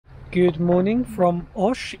Good morning from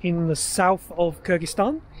Osh in the south of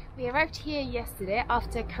Kyrgyzstan. We arrived here yesterday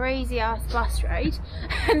after a crazy ass bus ride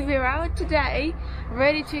and we're out today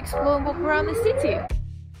ready to explore and walk around the city.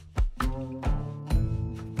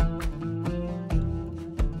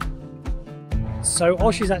 So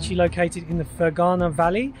Osh is actually located in the Fergana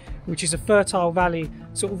Valley, which is a fertile valley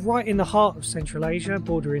sort of right in the heart of Central Asia,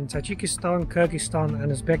 bordering Tajikistan, Kyrgyzstan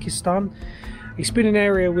and Uzbekistan. It's been an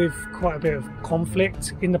area with quite a bit of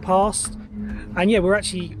conflict in the past, and yeah, we're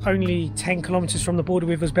actually only 10 kilometers from the border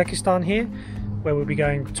with Uzbekistan here, where we'll be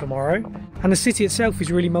going tomorrow. And the city itself is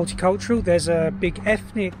really multicultural. There's a big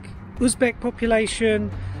ethnic Uzbek population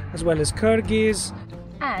as well as Kyrgyz,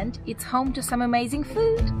 and it's home to some amazing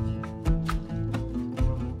food.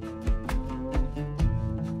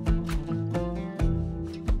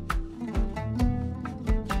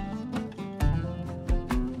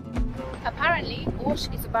 Apparently, Osh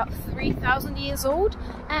is about 3,000 years old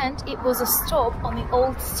and it was a stop on the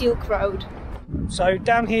old Silk Road. So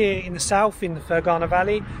down here in the south, in the Fergana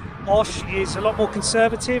Valley, Osh is a lot more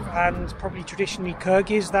conservative and probably traditionally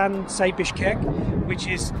Kyrgyz than, say, Bishkek, which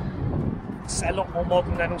is a lot more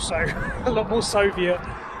modern and also a lot more Soviet.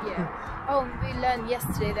 Yeah. Oh, we learned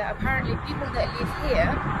yesterday that apparently people that live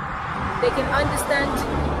here, they can understand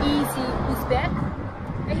easy Uzbek.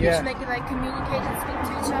 Yeah. They can like communicate and speak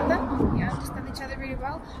to each other, understand each other really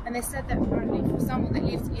well. And they said that apparently for someone that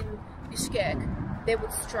lives in Bishkek, they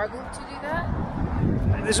would struggle to do that.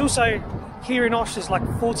 And there's also, here in Osh, there's like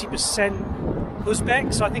 40%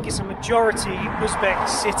 Uzbek, so I think it's a majority Uzbek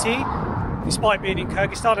city, despite being in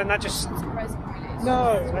Kyrgyzstan, and that just... That's surprising, really.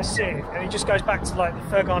 No, that's it. And it just goes back to like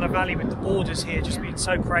the Fergana Valley with the borders here just being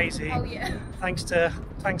so crazy. Oh yeah. Thanks to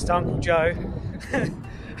Uncle Joe.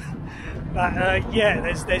 But yeah,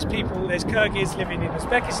 there's people, there's Kyrgyz living in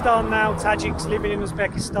Uzbekistan now, Tajiks living in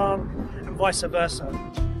Uzbekistan, and vice versa.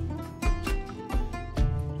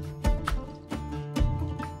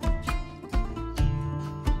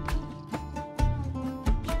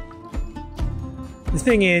 The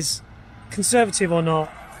thing is, conservative or not,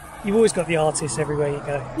 you've always got the artists everywhere you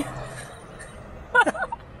go.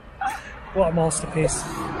 What a masterpiece.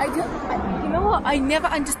 You know what? I never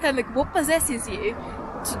understand like what possesses you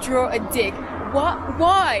to draw a dick. What?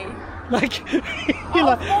 Why? Like, you're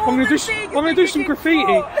like, I'm gonna do some graffiti.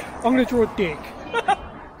 I'm gonna draw a dick.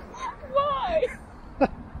 Why?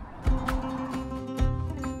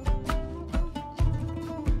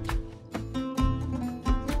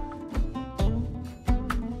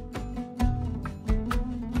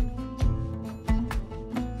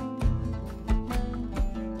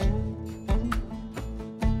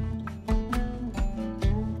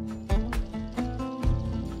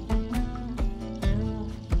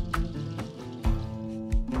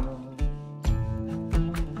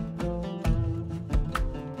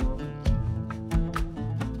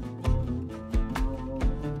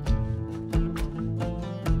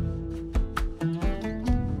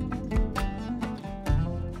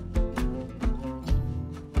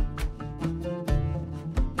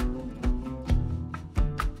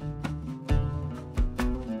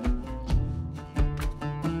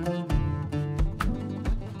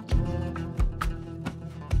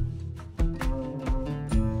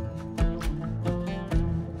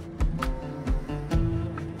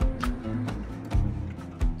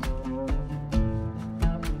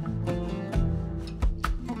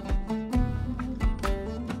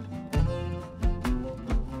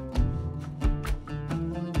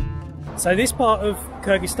 So this part of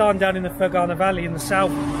Kyrgyzstan down in the Fergana Valley in the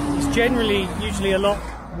south is generally usually a lot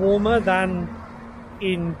warmer than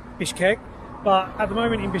in Bishkek, but at the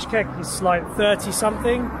moment in Bishkek it's like 30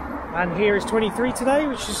 something and here it's 23 today,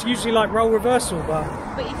 which is usually like role reversal, but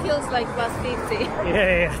it feels like plus 50.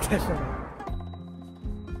 yeah, definitely.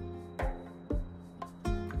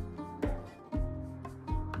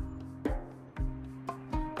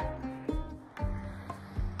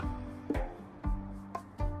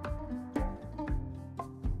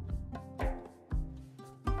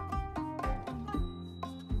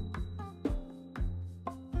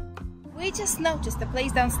 We just noticed a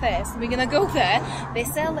place downstairs. We're gonna go there. They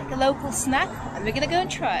sell like a local snack and we're gonna go and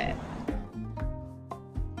try it.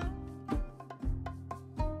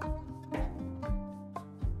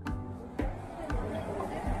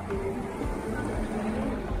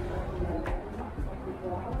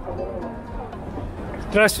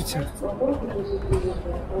 Здравствуйте.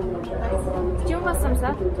 Где у вас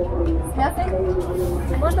самса? С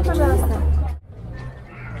мясом? Можно, пожалуйста?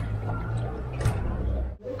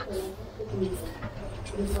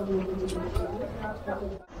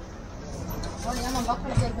 Vogliamo un po'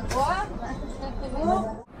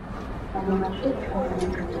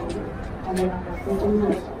 di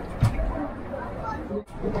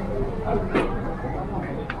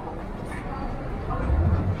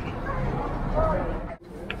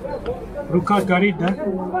Ruka горит, да?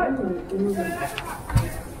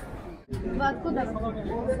 Вы откуда?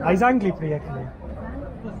 А из Англии приехали.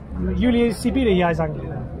 Юлия из Сибири, я из Англии.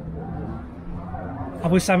 Да. А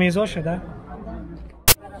вы сами из Оши, да?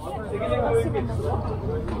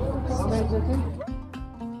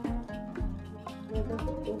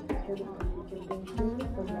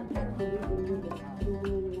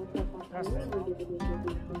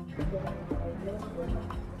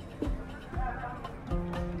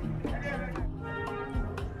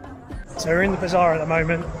 So we're in the bazaar at the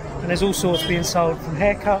moment, and there's all sorts being sold, from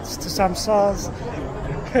haircuts to samsars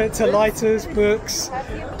to lighters, books,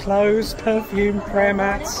 clothes, perfume, prayer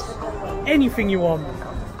mats, anything you want.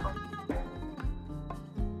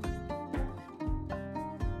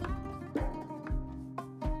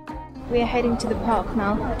 We are heading to the park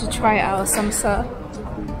now to try our samsa.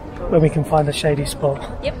 When we can find a shady spot.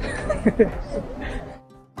 Yep.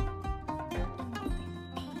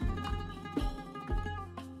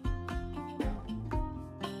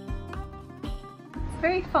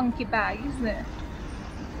 Very funky bag, isn't it?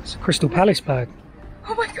 It's a Crystal Palace bag.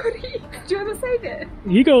 Oh my god, do you want to save it?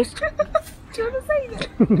 Eagles! Do you want to save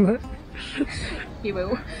it? You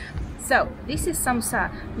will. So, this is samsa,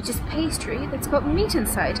 which is pastry that's got meat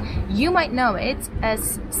inside. You might know it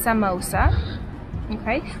as samosa,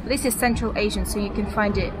 okay? But this is Central Asian, so you can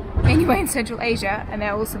find it anywhere in Central Asia, and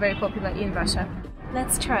they're also very popular in Russia.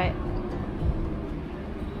 Let's try it.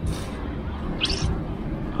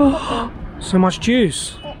 Oh, so much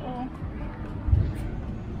juice.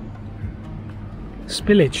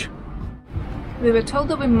 Spillage. We were told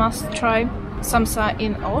that we must try samsa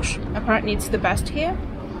in Osh. Apparently it's the best here.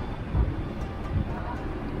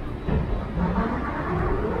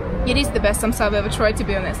 It is the best samsa I've ever tried, to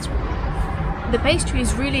be honest. The pastry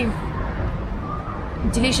is really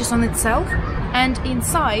delicious on itself, and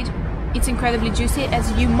inside it's incredibly juicy,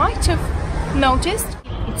 as you might have noticed.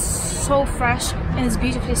 It's so fresh and it's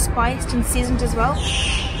beautifully spiced and seasoned as well.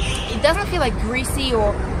 It doesn't feel like greasy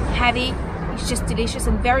or heavy. It's just delicious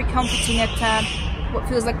and very comforting at what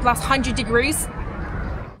feels like plus 100 degrees.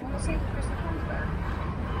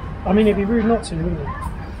 I mean, it'd be rude not to, wouldn't it?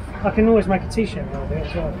 I can always make a t-shirt out of it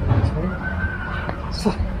as well.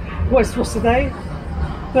 So, what's today?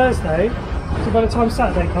 Thursday. So by the time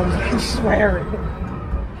Saturday comes, I can just wear it.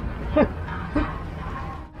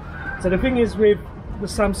 So the thing is with the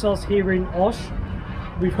samsas here in Osh,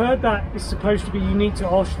 we've heard that it's supposed to be unique to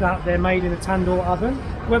Osh that they're made in a tandoor oven.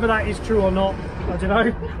 Whether that is true or not, I don't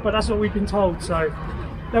know, but that's what we've been told, so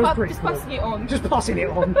that was pretty cool. Just passing it on. Just passing it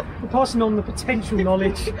on. We're passing on the potential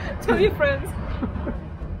knowledge. Tell your friends.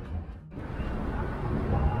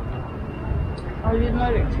 I did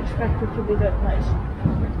not expect it to be that nice.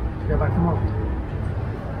 Go back for more.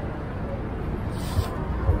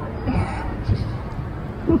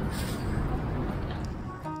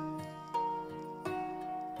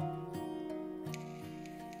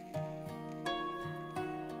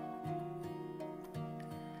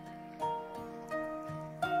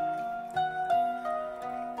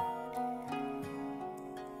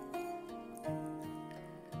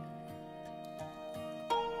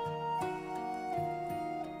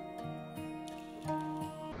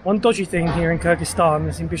 One dodgy thing here in Kyrgyzstan,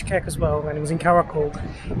 it's in Bishkek as well, and it was in Karakol,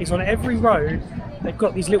 is on every road they've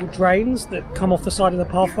got these little drains that come off the side of the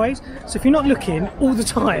pathways. So if you're not looking all the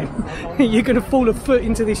time, you're going to fall a foot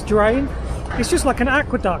into this drain. It's just like an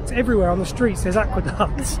aqueduct. Everywhere on the streets there's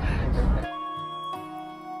aqueducts.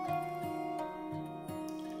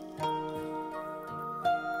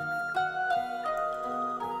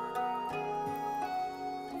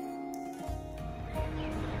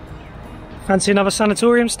 Fancy another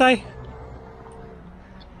sanatorium stay?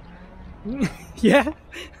 Yeah?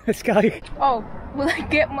 Let's go. Oh, will I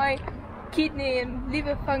get my kidney and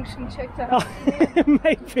liver function checked out? Oh,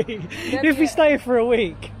 maybe. If we stay here for a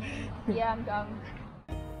week. Yeah, I'm done.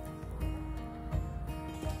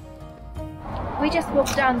 We just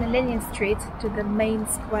walked down the Lenin Street to the main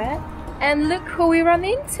square, and look who we run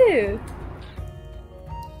into!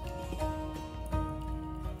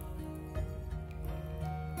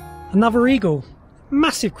 Another eagle.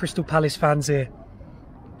 Massive Crystal Palace fans here.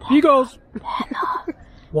 Eagles!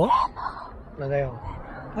 What? No, they are.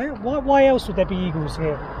 Why else would there be eagles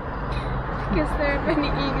here? Because there are many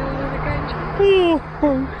eagles in the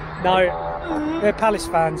country. No, they're Palace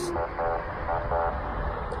fans.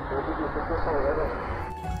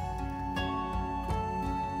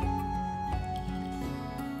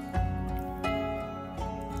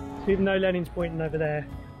 Even though Lenin's pointing over there,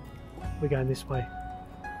 We're going this way.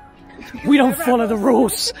 We don't follow the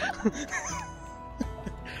rules.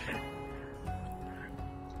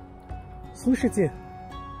 Слушайте,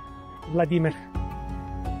 Vladimir.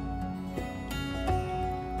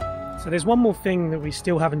 So there's one more thing that we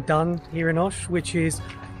still haven't done here in Osh, which is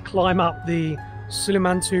climb up the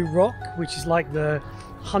Sulimantu rock, which is like the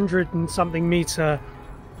 100 and something meter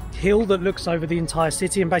hill that looks over the entire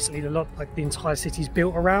city, and basically the entire city is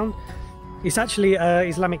built around. It's actually an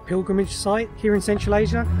Islamic pilgrimage site here in Central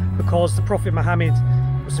Asia because the Prophet Muhammad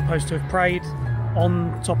was supposed to have prayed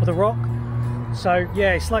on top of the rock. So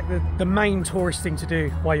yeah, it's like the main tourist thing to do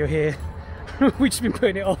while you're here. We've just been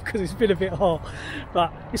putting it off because it's been a bit hot,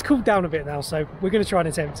 but it's cooled down a bit now, so we're going to try and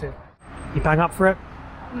attempt it. You bang up for it?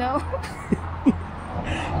 No.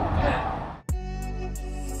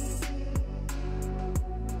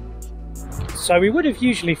 So we would have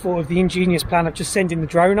usually thought of the ingenious plan of just sending the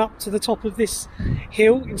drone up to the top of this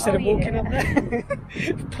hill instead of walking up there.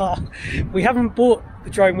 But we haven't brought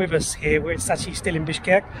the drone with us here, where it's actually still in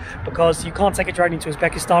Bishkek, because you can't take a drone into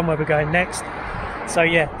Uzbekistan where we're going next. So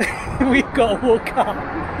yeah, we've got to walk up.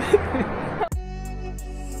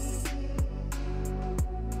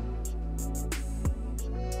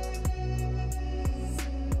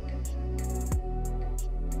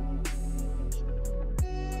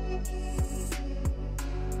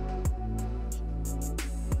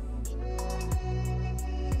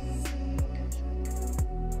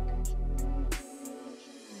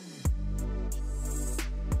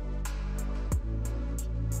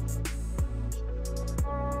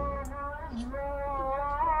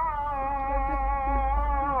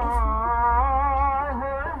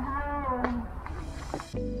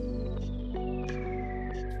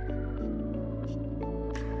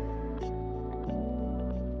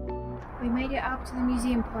 We made it up to the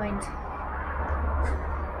museum point.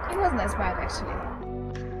 It wasn't as bad actually.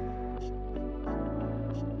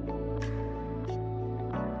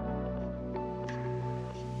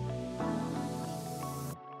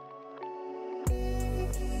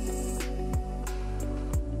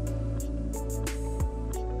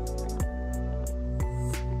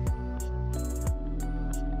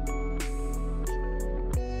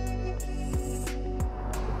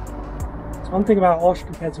 One thing about Osh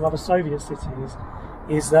compared to other Soviet cities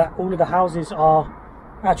is that all of the houses are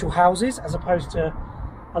actual houses, as opposed to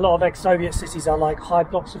a lot of ex-Soviet cities are like high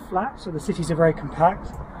blocks of flats, so the cities are very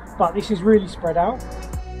compact, but this is really spread out.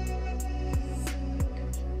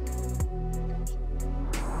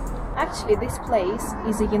 Actually, this place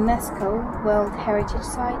is a UNESCO World Heritage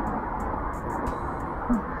Site.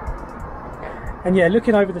 And yeah,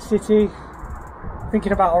 looking over the city,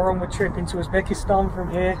 thinking about our onward trip into Uzbekistan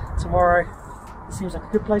from here tomorrow, it seems like a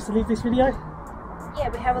good place to leave this video. Yeah,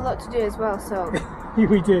 we have a lot to do as well, so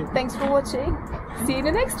We do. thanks for watching. See you in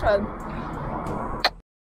the next one.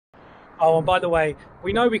 Oh, and by the way,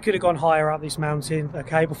 we know we could have gone higher up this mountain,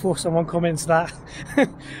 okay, before someone comments that,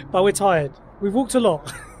 but we're tired. We've walked a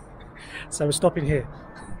lot, so we're stopping here.